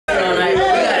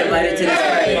invited to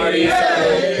this party.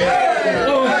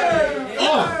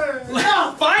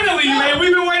 Finally, man,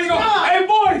 we've been waiting on. Hey,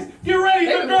 boys, get ready.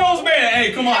 The girls, man.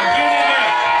 Hey, come on, get in there.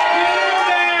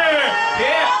 Get in there.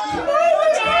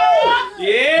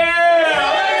 Yeah.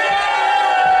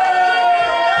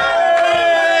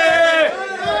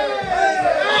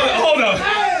 Hold up.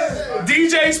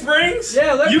 DJ Springs?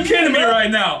 Yeah, you kidding me right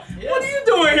now? Yeah. What are you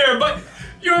doing here? But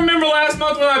you remember last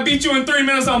month when I beat you in 3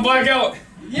 minutes on Blackout?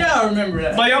 Yeah, I remember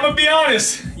that. But I'm gonna be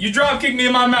honest, you drop kicked me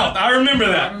in my mouth. I remember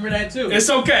that. I remember that too. It's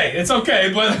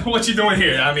okay, but what you doing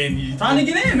here? I mean, trying to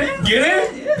get in, man.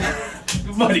 Get in?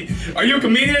 Yeah. Buddy, are you a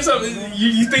comedian or something?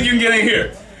 You think you can get in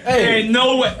here? Hey, ain't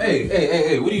no way.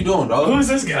 Hey, what are you doing, dog? Who is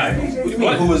this guy? What do you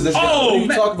mean, who is this guy? Oh, what are you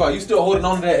talking about? You still holding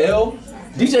on to that L?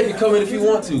 DJ can come in if he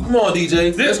want to. Come on,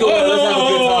 DJ. Let's go. Let's have a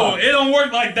good time. It don't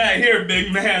work like that here,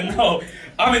 big man. No.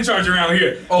 I'm in charge around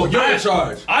here. Oh, you're in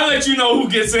charge. I let you know who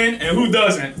gets in and who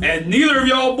doesn't. And neither of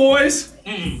y'all boys,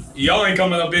 y'all ain't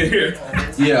coming up in here.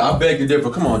 Yeah, I beg to differ.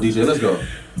 Come on, DJ, let's go.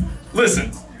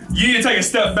 Listen, you need to take a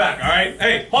step back, all right?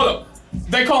 Hey, hold up.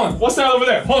 They calling. What's that over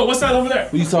there? Hold up, what's that over there?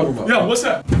 What are you talking about? Yo, what's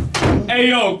that? Hey,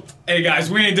 yo. Hey, guys,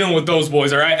 we ain't dealing with those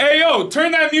boys, all right? Hey, yo,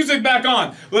 turn that music back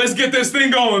on. Let's get this thing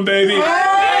going, baby.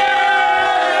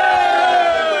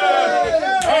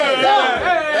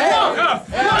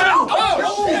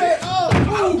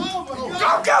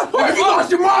 Have you lost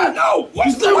your mind? No!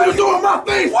 You see what you're doing in my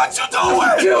face? What you doing?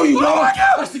 I should kill you, dog.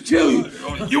 I should kill you.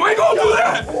 You ain't gonna do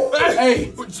that.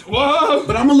 Hey, what?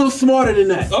 But I'm a little smarter than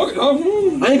that. Okay.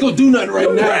 I ain't gonna do nothing right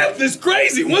now. Breath is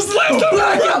crazy. When's the last time?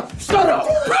 Blackout! Shut up!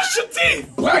 Brush your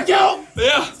teeth. Blackout!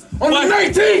 Yeah. On the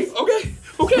 19th! Okay.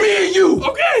 Me and you!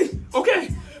 Okay.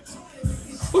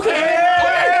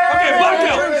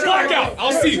 Blackout.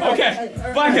 I'll see you. Okay.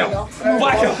 Blackout.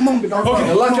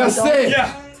 Okay. Like I said.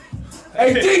 Yeah.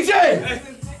 Hey, DJ!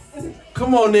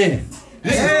 Come on in.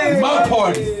 This is my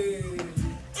party. Is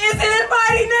it a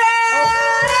party now?